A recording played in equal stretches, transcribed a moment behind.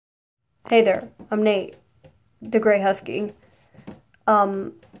Hey there, I'm Nate, the Gray Husky.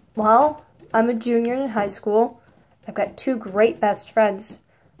 Well, I'm a junior in high school. I've got two great best friends,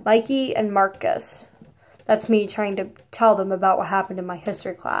 Mikey and Marcus. That's me trying to tell them about what happened in my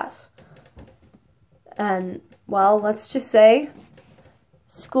history class. And, well, let's just say,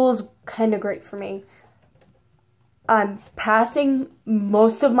 school's kind of great for me. I'm passing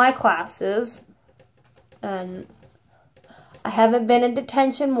most of my classes, and I haven't been in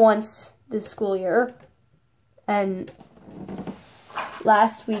detention once this school year. And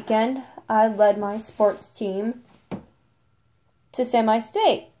last weekend, I led my sports team to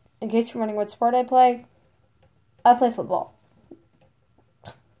semi-state. In case you're wondering what sport I play football.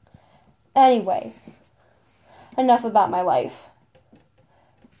 Anyway, enough about my life.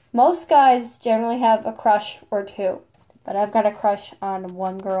 Most guys generally have a crush or two, but I've got a crush on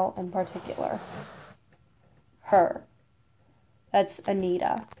one girl in particular. Her. That's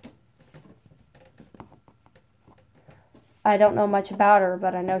Anita. I don't know much about her,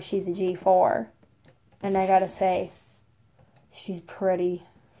 but I know she's a G4. And I gotta say, she's pretty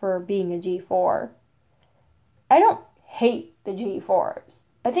for being a G4. I don't hate the G4s.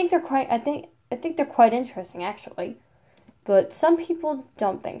 I think they're quite interesting actually. But some people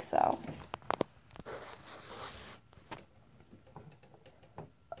don't think so.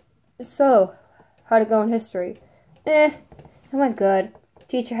 So, how'd it go in history? It went good.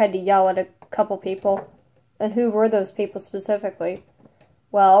 Teacher had to yell at a couple people. And who were those people specifically?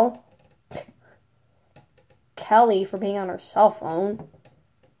 Well, Kelly for being on her cell phone.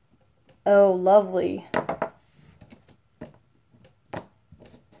 Oh, lovely.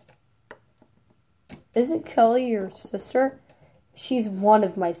 Isn't Kelly your sister? She's one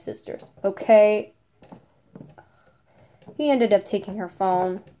of my sisters, okay? He ended up taking her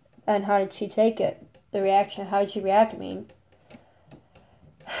phone. And how did she take it? The reaction, how did she react? I mean,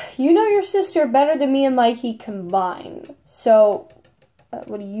 you know your sister better than me and Mikey combined. So,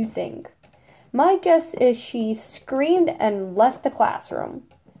 what do you think? My guess is she screamed and left the classroom.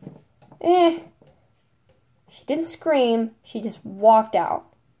 She didn't scream. She just walked out.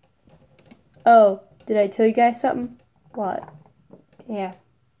 Oh, did I tell you guys something? What? Yeah,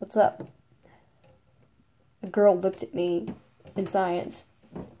 what's up? A girl looked at me in science.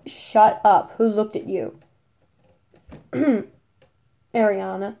 Shut up. Who looked at you?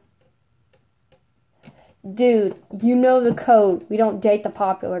 Ariana. Dude, you know the code. We don't date the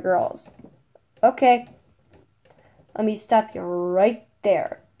popular girls. Okay. Let me stop you right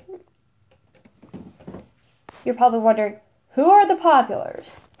there. You're probably wondering, who are the populars?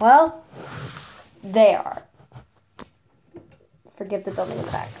 Well, they are. Forgive the building in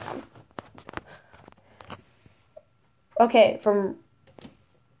the background. Okay, from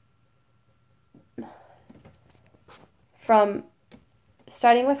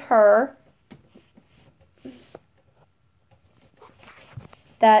starting with her,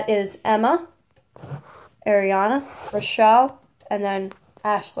 that is Emma, Ariana, Rochelle, and then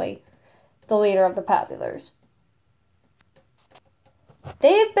Ashley, the leader of the populars.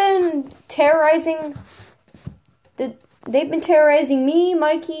 They've been terrorizing me,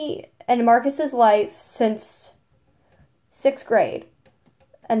 Mikey, and Marcus's life since 6th grade.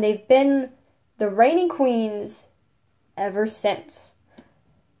 And they've been the reigning queens ever since.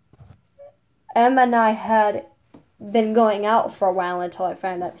 Emma and I had been going out for a while until I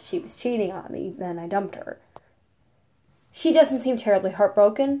found out she was cheating on me. Then I dumped her. She doesn't seem terribly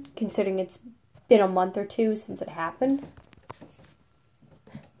heartbroken, considering it's been a month or two since it happened.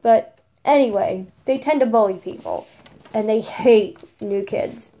 But anyway, they tend to bully people, and they hate new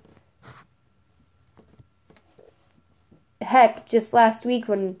kids. Heck, just last week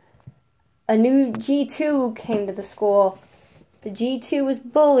when a new G2 came to the school, the G2 was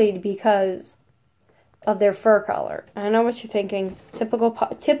bullied because of their fur color. I know what you're thinking. Typical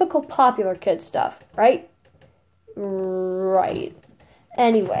popular kid stuff, right? Right.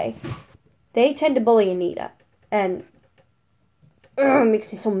 Anyway, they tend to bully Anita, and it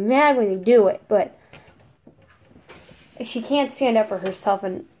makes me so mad when they do it, but she can't stand up for herself,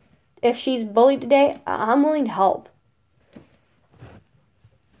 and if she's bullied today, I'm willing to help.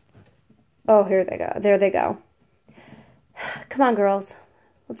 Oh, here they go. There they go. Come on, girls.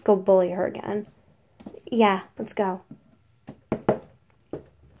 Let's go bully her again. Yeah, let's go.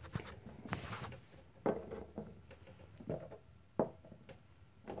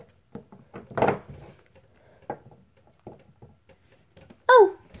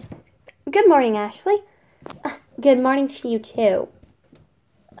 Oh, good morning, Ashley. Good morning to you, too.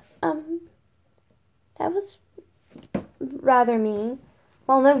 That was rather mean.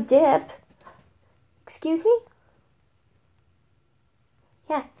 Well, no dip. Excuse me?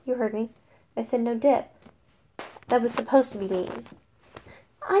 Yeah, you heard me. I said no dip. That was supposed to be mean.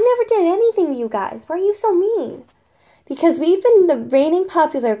 I never did anything to you guys. Why are you so mean? Because we've been the reigning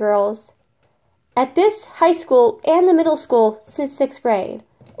popular girls at this high school and the middle school since 6th grade.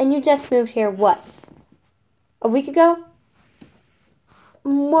 And you just moved here, what? A week ago?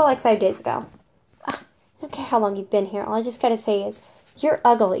 More like 5 days ago. I don't care how long you've been here. All I just gotta say is, you're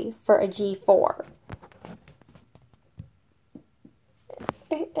ugly for a G4.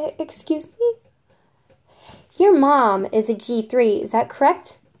 Excuse me? Your mom is a G3, is that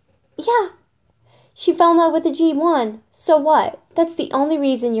correct? Yeah. She fell in love with a G1. So what? That's the only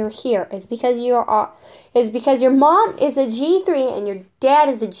reason you're here, is because your mom is a G3 and your dad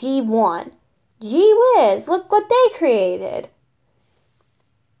is a G1. Gee whiz, look what they created.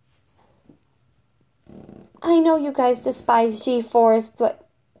 I know you guys despise G4s, but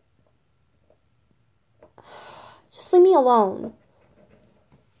just leave me alone.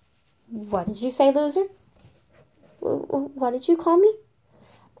 What did you say, loser? What did you call me?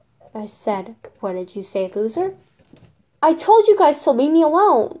 I said, what did you say, loser? I told you guys to leave me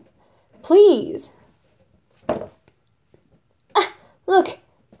alone. Please. Look,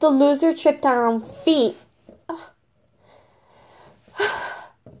 the loser tripped on her own feet.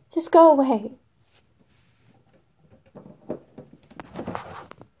 Just go away.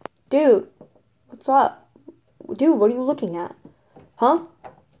 Dude, what's up? Dude, what are you looking at? Huh?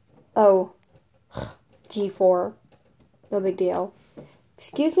 Oh, G4. No big deal.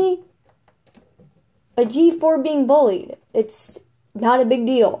 Excuse me? A G4 being bullied. It's not a big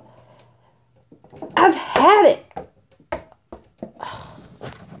deal. I've had it.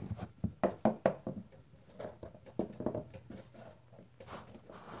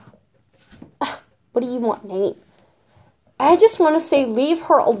 What do you want, Nate? I just want to say leave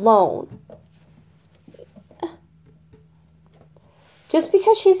her alone. Just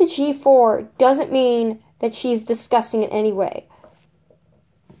because she's a G4 doesn't mean that she's disgusting in any way.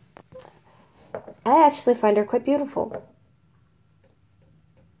 I actually find her quite beautiful.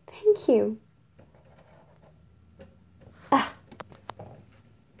 Thank you.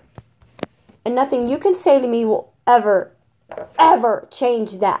 And nothing you can say to me will ever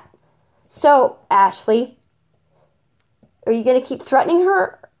change that. So, Ashley, are you going to keep threatening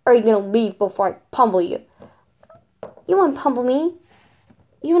her, or are you going to leave before I pummel you? You won't pummel me.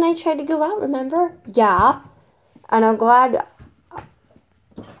 You and I tried to go out, remember? Yeah. And I'm glad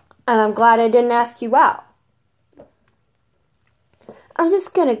I didn't ask you out. I'm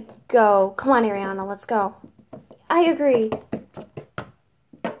just going to go. Come on, Ariana, let's go. I agree.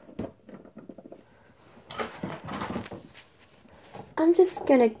 I'm just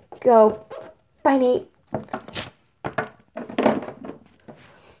going to go. Bye, Nate.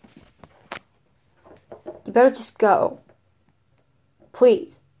 You better just go.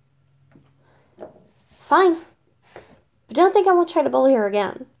 Please. Fine. But don't think I won't try to bully her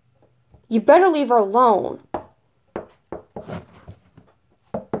again. You better leave her alone.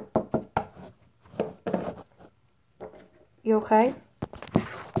 You okay?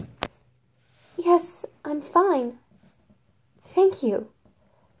 Yes, I'm fine. Thank you.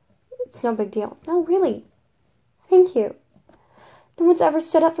 It's no big deal. No, really. Thank you. No one's ever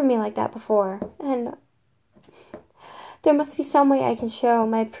stood up for me like that before. And there must be some way I can show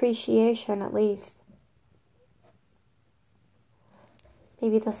my appreciation, at least.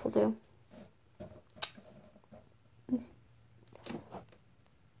 Maybe this'll do.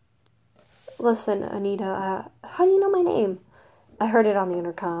 Listen, Anita, how do you know my name? I heard it on the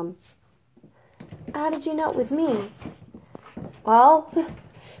intercom. How did you know it was me? Well,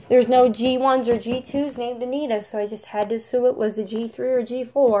 there's no G1s or G2s named Anita, so I just had to assume it was a G3 or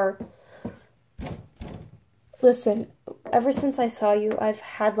G4. Listen, ever since I saw you, I've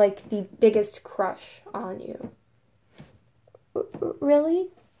had, like, the biggest crush on you. Really?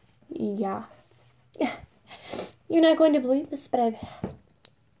 Yeah. You're not going to believe this, but I've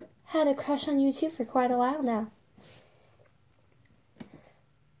had a crush on you, too, for quite a while now.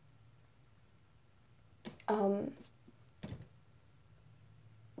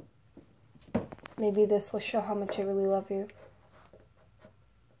 Maybe this will show how much I really love you.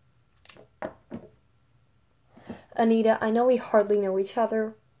 Anita, I know we hardly know each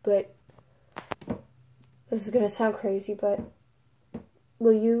other, but this is going to sound crazy, but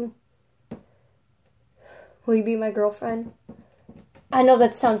will you be my girlfriend? I know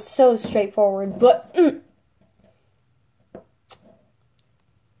that sounds so straightforward, but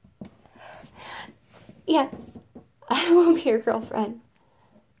yes, I will be your girlfriend.